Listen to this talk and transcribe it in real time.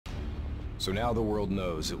So now the world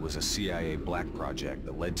knows it was a CIA black project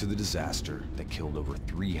that led to the disaster that killed over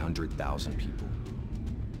 300,000 people.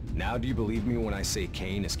 Now do you believe me when I say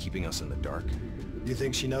Kane is keeping us in the dark? You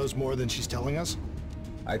think she knows more than she's telling us?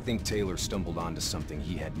 I think Taylor stumbled onto something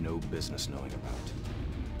he had no business knowing about.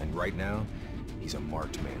 And right now, he's a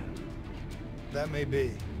marked man. That may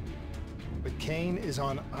be. But Kane is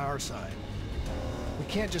on our side. We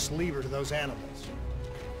can't just leave her to those animals.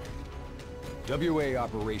 WA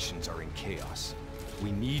operations are in chaos.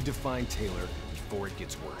 We need to find Taylor before it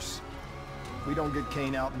gets worse. If we don't get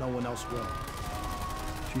Kane out, no one else will.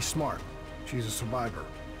 She's smart. She's a survivor.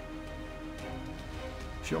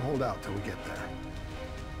 She'll hold out till we get there.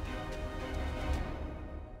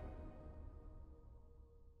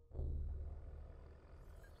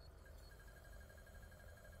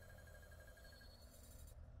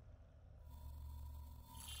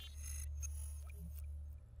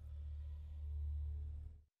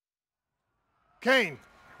 Kane,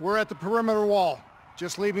 we're at the perimeter wall,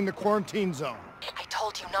 just leaving the quarantine zone. I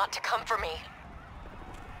told you not to come for me.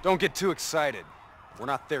 Don't get too excited. We're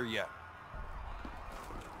not there yet.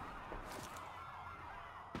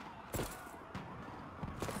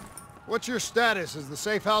 What's your status? Is the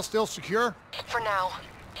safe house still secure? For now.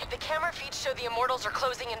 The camera feeds show the Immortals are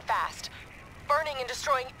closing in fast, burning and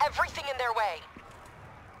destroying everything in their way.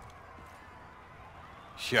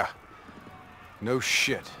 Yeah. No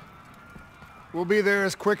shit. We'll be there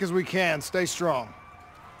as quick as we can. Stay strong.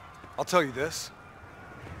 I'll tell you this.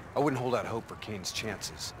 I wouldn't hold out hope for Kane's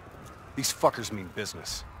chances. These fuckers mean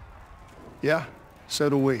business. Yeah, so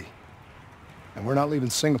do we. And we're not leaving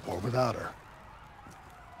Singapore without her.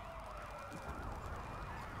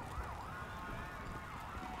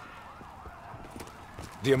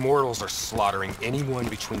 The Immortals are slaughtering anyone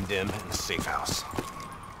between them and the safe house.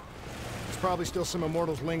 There's probably still some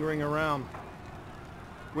Immortals lingering around.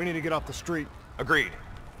 We need to get off the street. Agreed.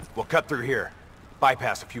 We'll cut through here.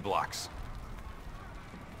 Bypass a few blocks.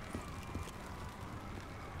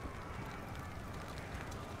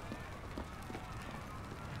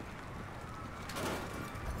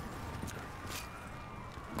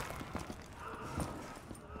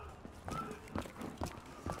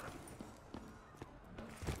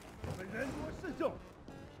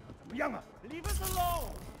 Leave us alone！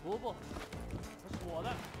 不，他是我的，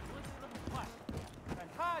不会死得很快，但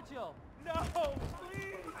他就 No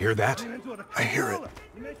please！ Hear that? I hear it.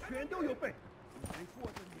 你们全都有备，你们过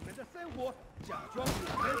着你们的生活，假装我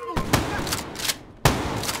们不存在。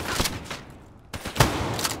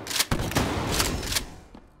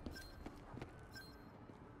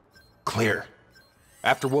 Clear.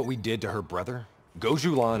 After what we did to her brother,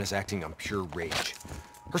 Gojulan is acting on pure rage.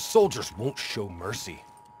 Her soldiers won't show mercy.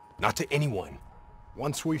 Not to anyone.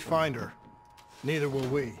 Once we find her, neither will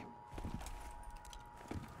we.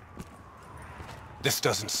 This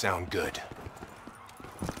doesn't sound good.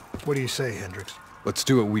 What do you say, Hendricks? Let's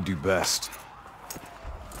do what we do best.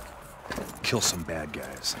 Kill some bad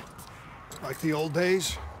guys. Like the old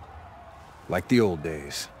days? Like the old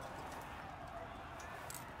days.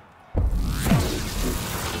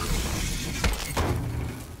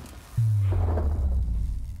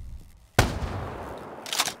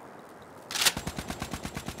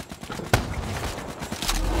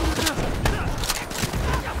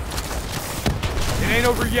 It ain't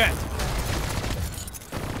over yet.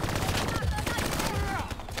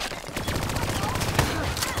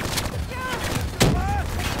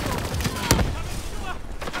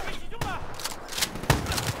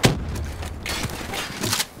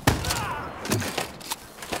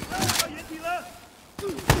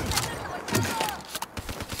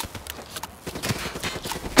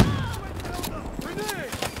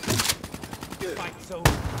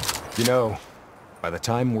 You know, by the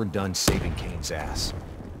time we're done saving Kane's ass,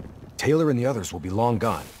 Taylor and the others will be long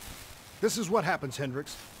gone. This is what happens,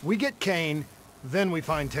 Hendricks. We get Kane, then we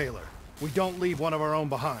find Taylor. We don't leave one of our own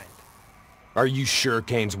behind. Are you sure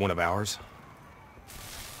Kane's one of ours?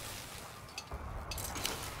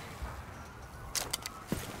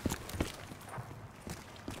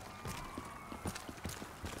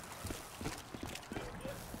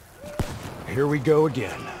 Here we go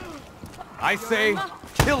again. I say,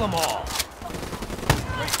 kill them all!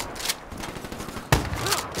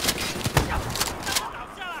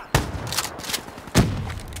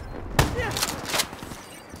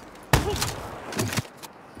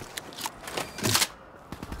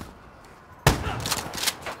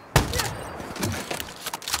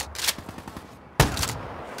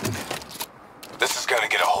 This is gonna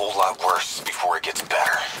get a whole lot worse before it gets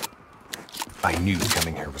better. I knew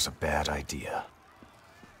coming here was a bad idea.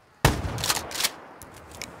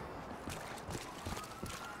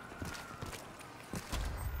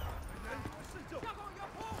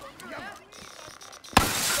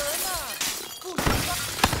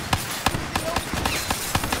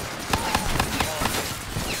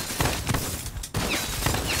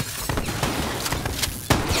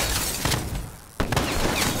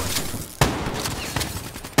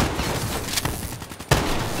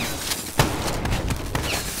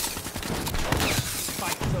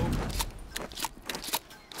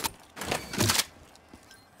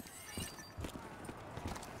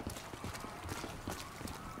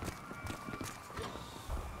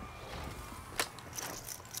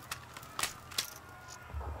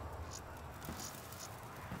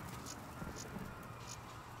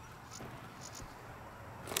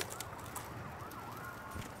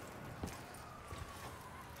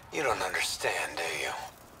 You don't understand, do you?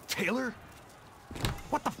 Taylor?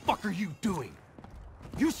 What the fuck are you doing?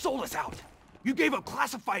 You sold us out. You gave up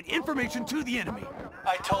classified information to the enemy.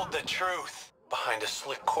 I told the truth. Behind a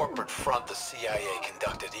slick corporate front, the CIA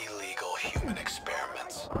conducted illegal human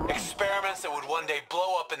experiments. Experiments that would one day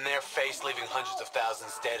blow up in their face, leaving hundreds of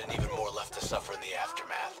thousands dead and even more left to suffer in the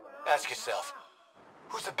aftermath. Ask yourself,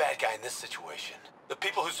 who's the bad guy in this situation? The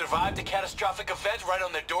people who survived a catastrophic event right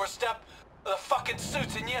on their doorstep? Or the fucking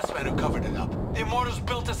suits and yes men who covered it up? The Immortals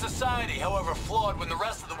built a society, however flawed, when the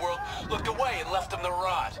rest of the world looked away and left them to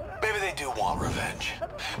rot. Maybe they do want revenge.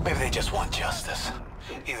 Maybe they just want justice.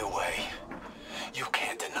 Either way, you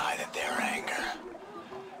can't deny that their anger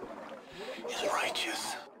is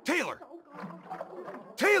righteous. Taylor!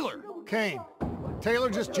 Taylor! Kane, Taylor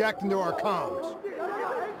just jacked into our comms.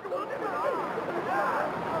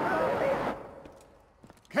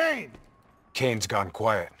 Kane! Kane's gone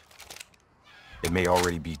quiet. It may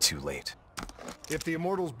already be too late. If the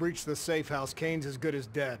Immortals breach the safe house, Kane's as good as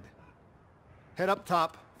dead. Head up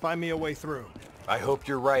top, find me a way through. I hope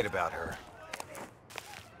you're right about her.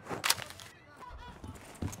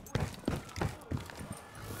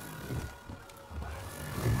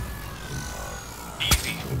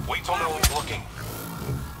 Easy. Wait till no one's looking.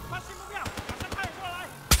 发现目标，马上派人过来。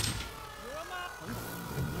有人吗？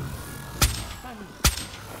带你。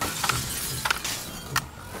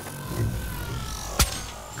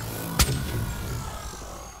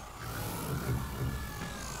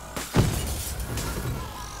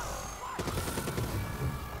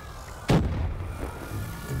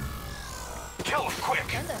 Kill him quick!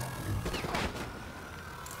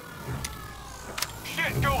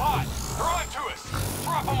 Shit, go hot! They're on to us!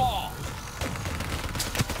 Drop them all!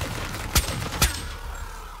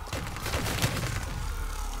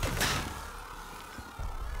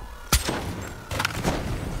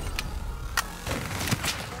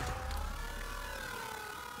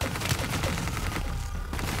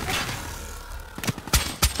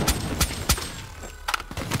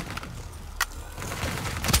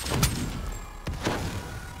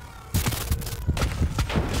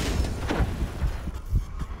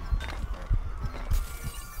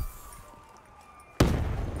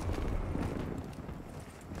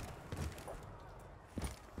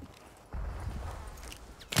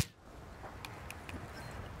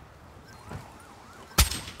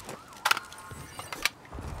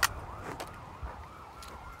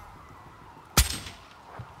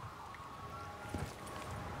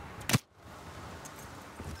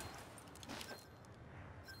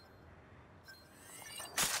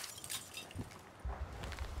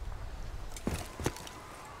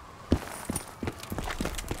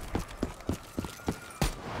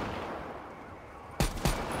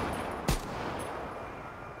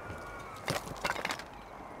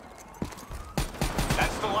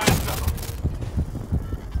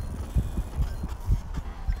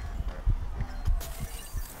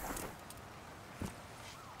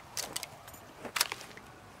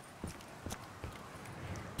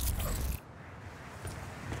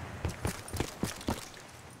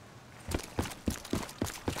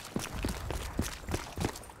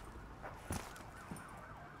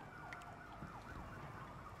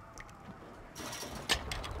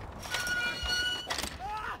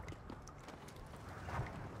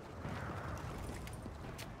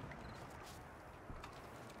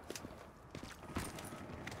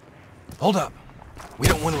 Hold up. We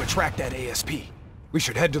don't want to attract that ASP. We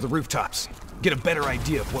should head to the rooftops. Get a better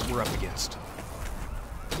idea of what we're up against.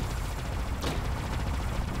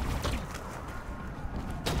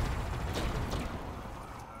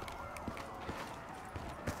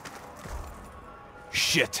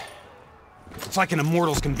 Shit. It's like an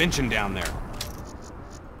Immortals convention down there.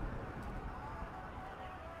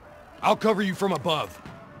 I'll cover you from above.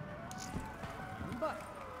 明白。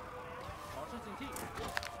保持警惕。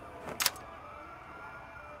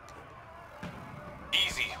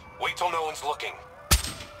 Easy. Wait till no one's looking.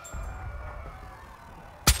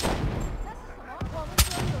 那是什么？我们这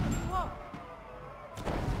里有情况。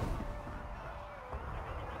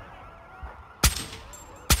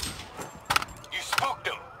 You spooked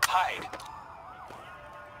him. Hide.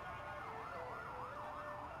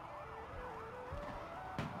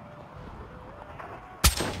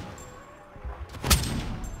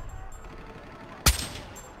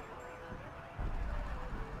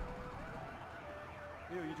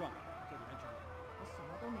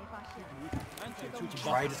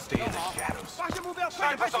 Try to stay in the shadows. 发现目标，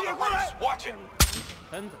快点， Snipers on the roofs. Watch it.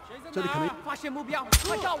 等等，这里可能发现目标，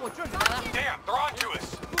快到我这里来了。 Damn, they're on to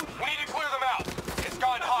us. We need to clear them out. It's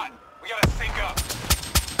gone hot. We gotta sync up.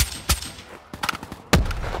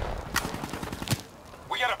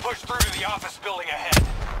 We gotta push push through to the office building ahead.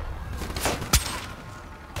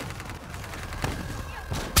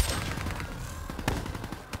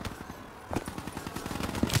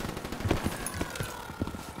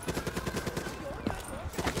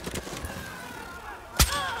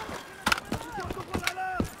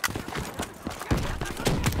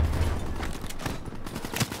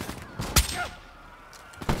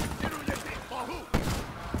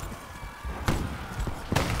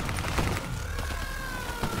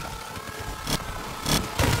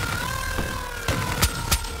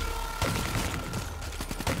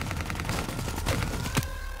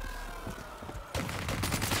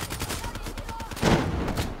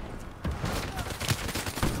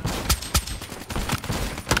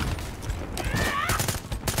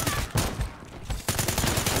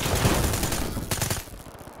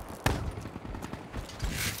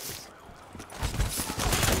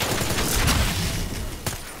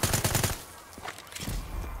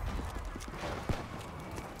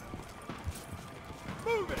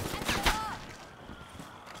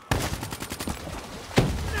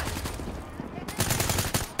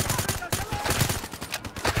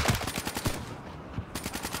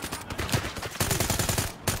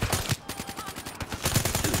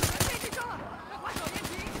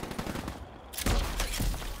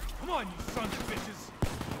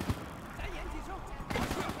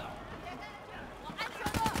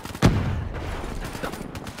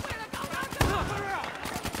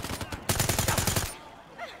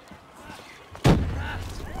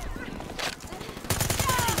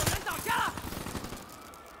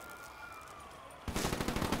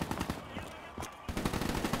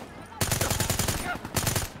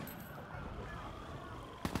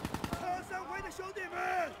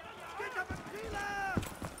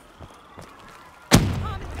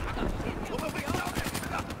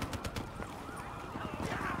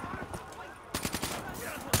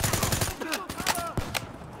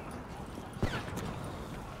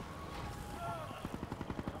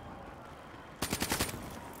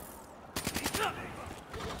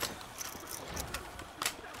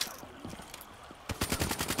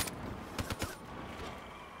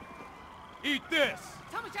 Eat this!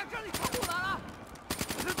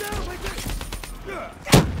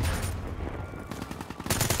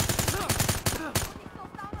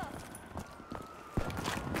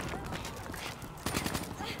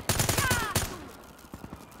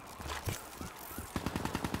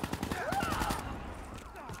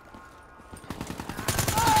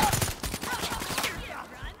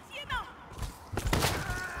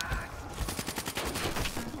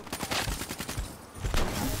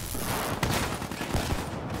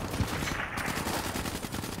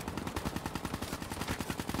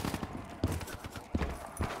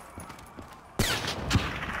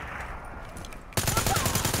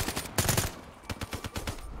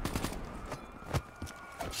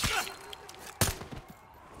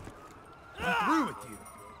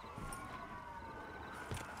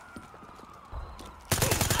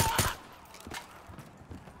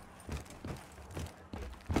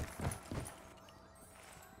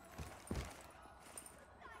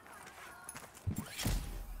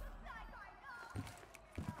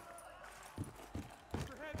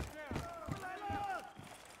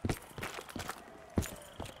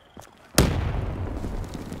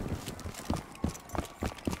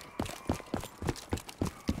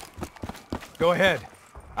 Go ahead.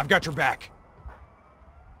 I've got your back.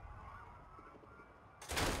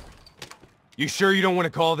 You sure you don't want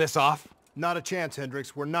to call this off? Not a chance,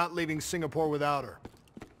 Hendricks. We're not leaving Singapore without her.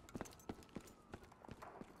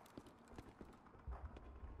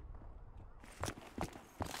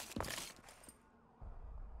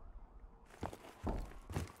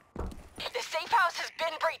 The safe house has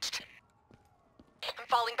been breached. I'm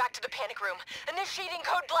falling back to the panic room. Initiating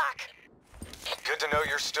code black. Good to know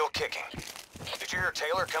you're still kicking. Did you hear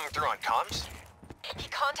Taylor coming through on comms? He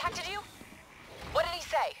contacted you? What did he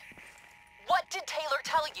say? What did Taylor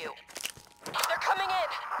tell you? They're coming in!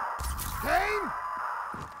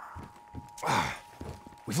 Kane?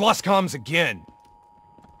 We've lost comms again.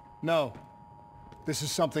 No. This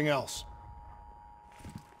is something else.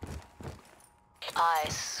 I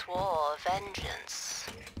swore vengeance.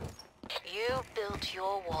 You built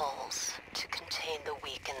your walls to contain the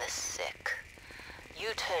weak and the sick. You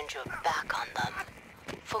turned your back on them,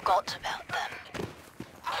 forgot about them.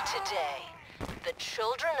 Today, the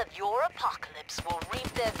children of your apocalypse will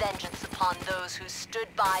reap their vengeance upon those who stood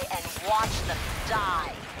by and watched them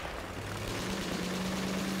die.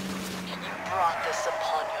 You brought this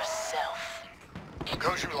upon yourself.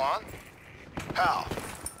 Gojulan? How?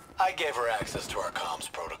 I gave her access to our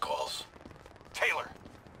comms protocols. Taylor,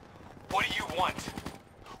 what do you want?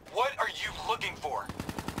 What are you looking for?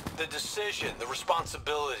 The decision, the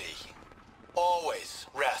responsibility, always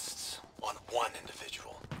rests on one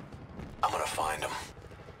individual. I'm gonna find him.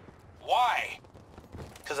 Why?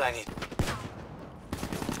 Because I need...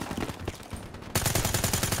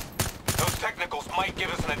 Those technicals might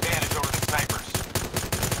give us an advantage over the snipers.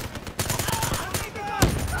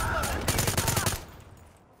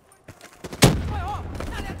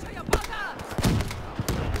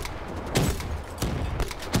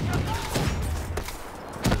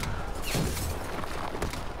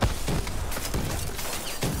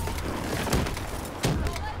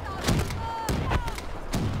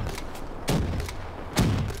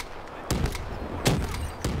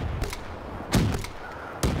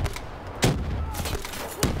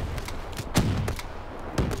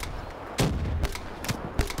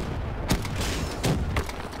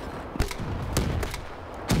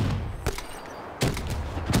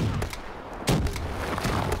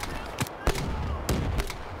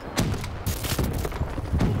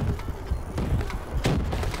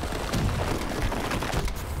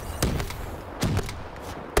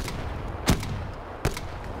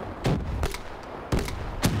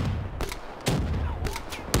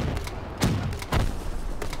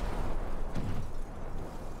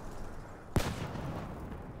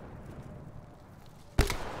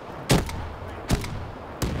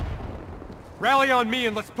 Rally on me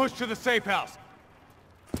and let's push to the safe house.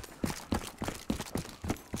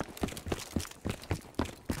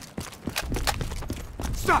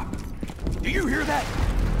 Stop! Do you hear that?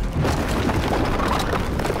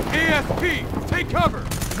 ASP, take cover!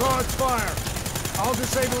 Guards fire. I'll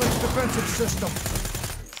disable its defensive system.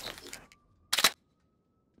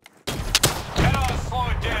 Head on, slow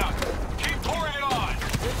it down. Keep pouring it on.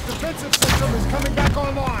 Its defensive system is coming back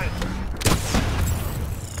online.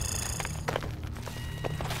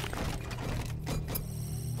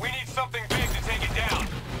 We need something big to take it down.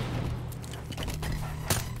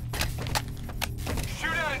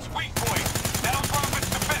 Shoot at its weak point. That'll drop its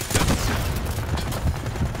defenses.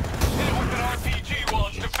 Hit it with an RPG while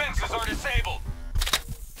its defenses are disabled.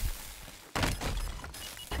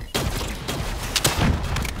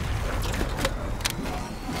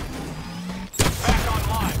 Back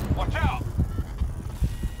online. Watch out.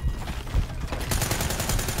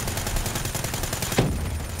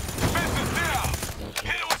 Defenses down.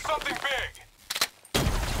 Hit it with something big.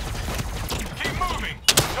 Keep moving.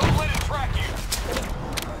 Don't let it track you.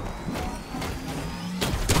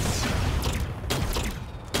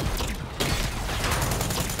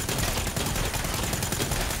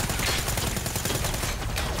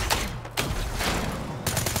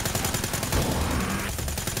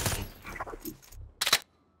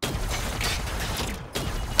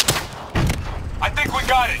 I think we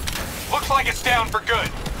got it. Looks like it's down for good.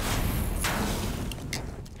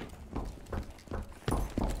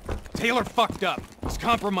 Taylor fucked up. He's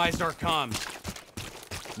compromised our comms.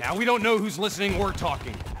 Now we don't know who's listening or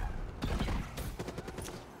talking.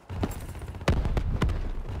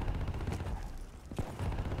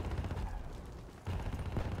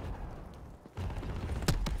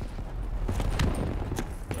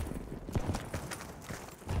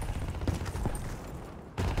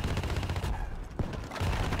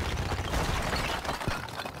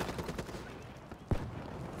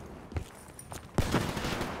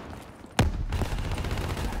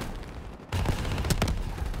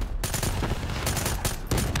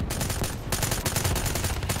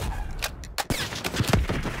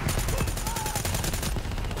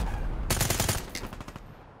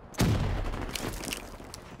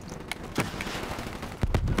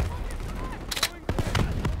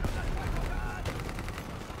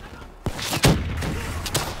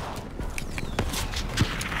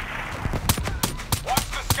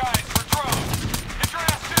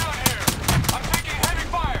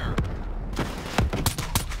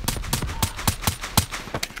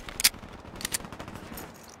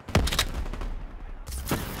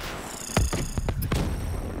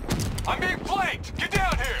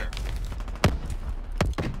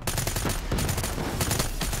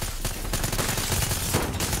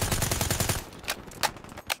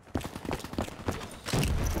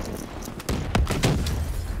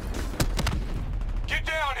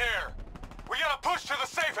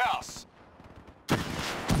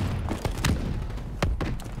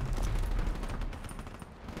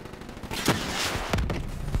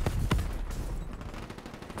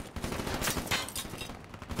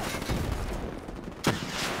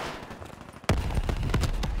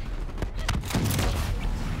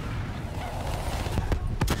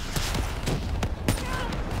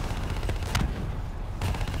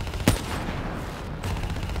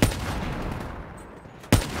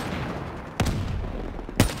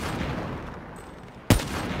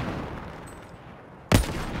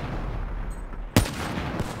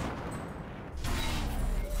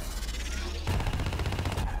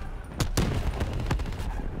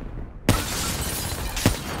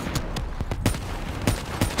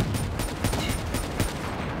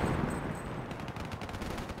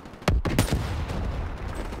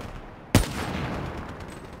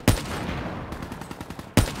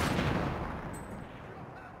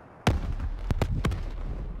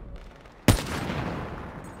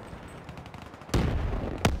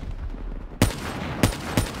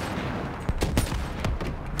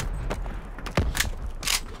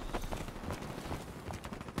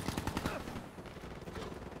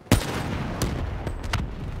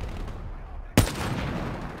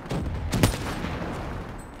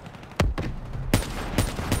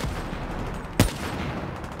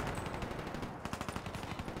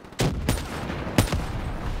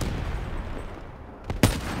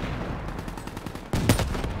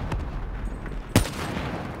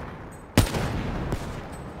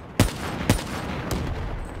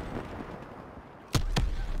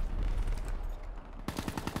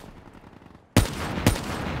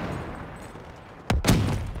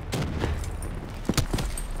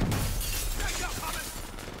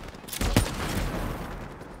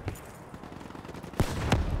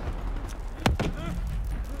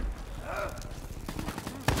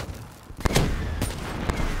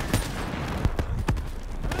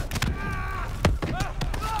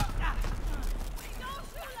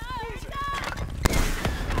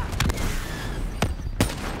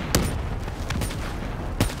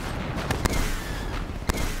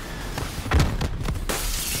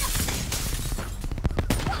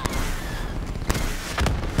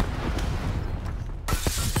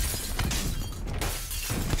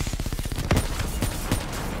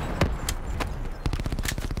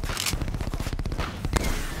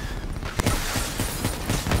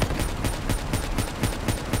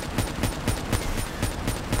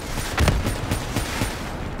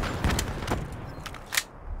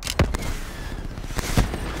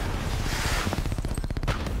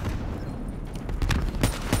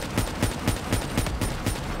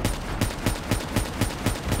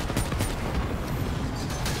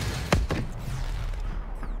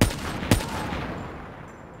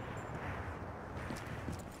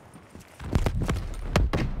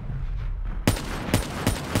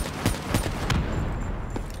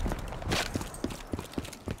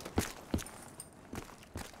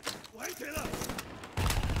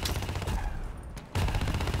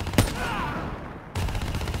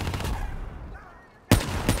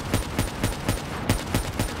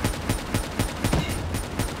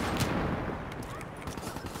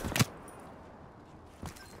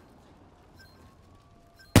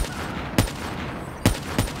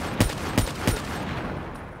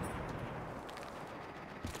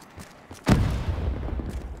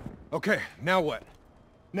 Okay, now what?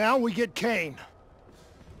 Now we get Kane.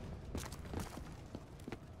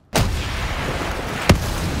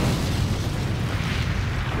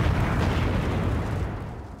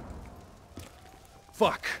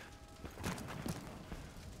 Fuck.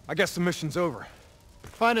 I guess the mission's over.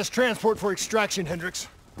 Find us transport for extraction, Hendricks.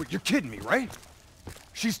 Wait, you're kidding me, right?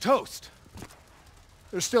 She's toast.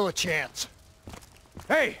 There's still a chance.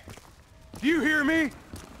 Hey! Do you hear me?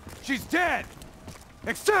 She's dead!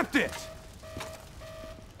 Accept it!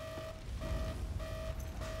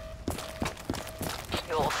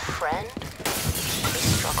 Your friend? She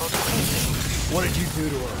struggled greatly. What did you do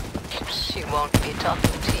to her? She won't be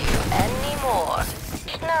talking to you anymore.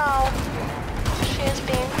 No. She is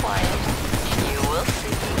being quiet. You will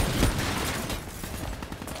see.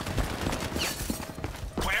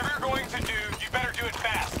 Whatever you're going to do, you better do it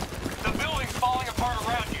fast. The building's falling apart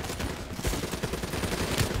around you.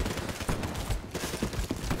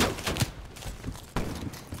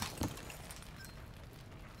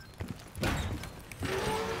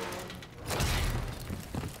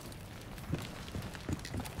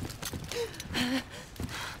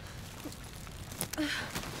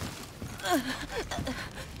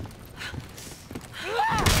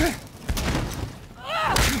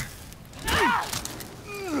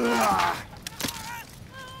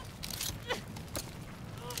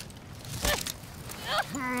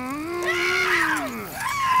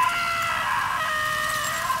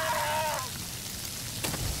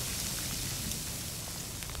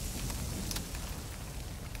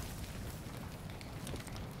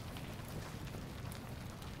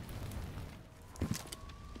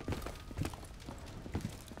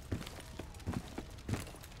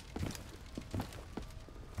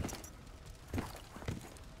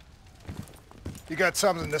 You got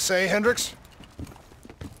something to say, Hendricks?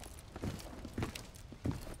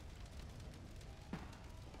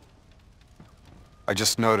 I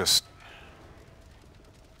just noticed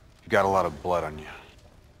you got a lot of blood on you.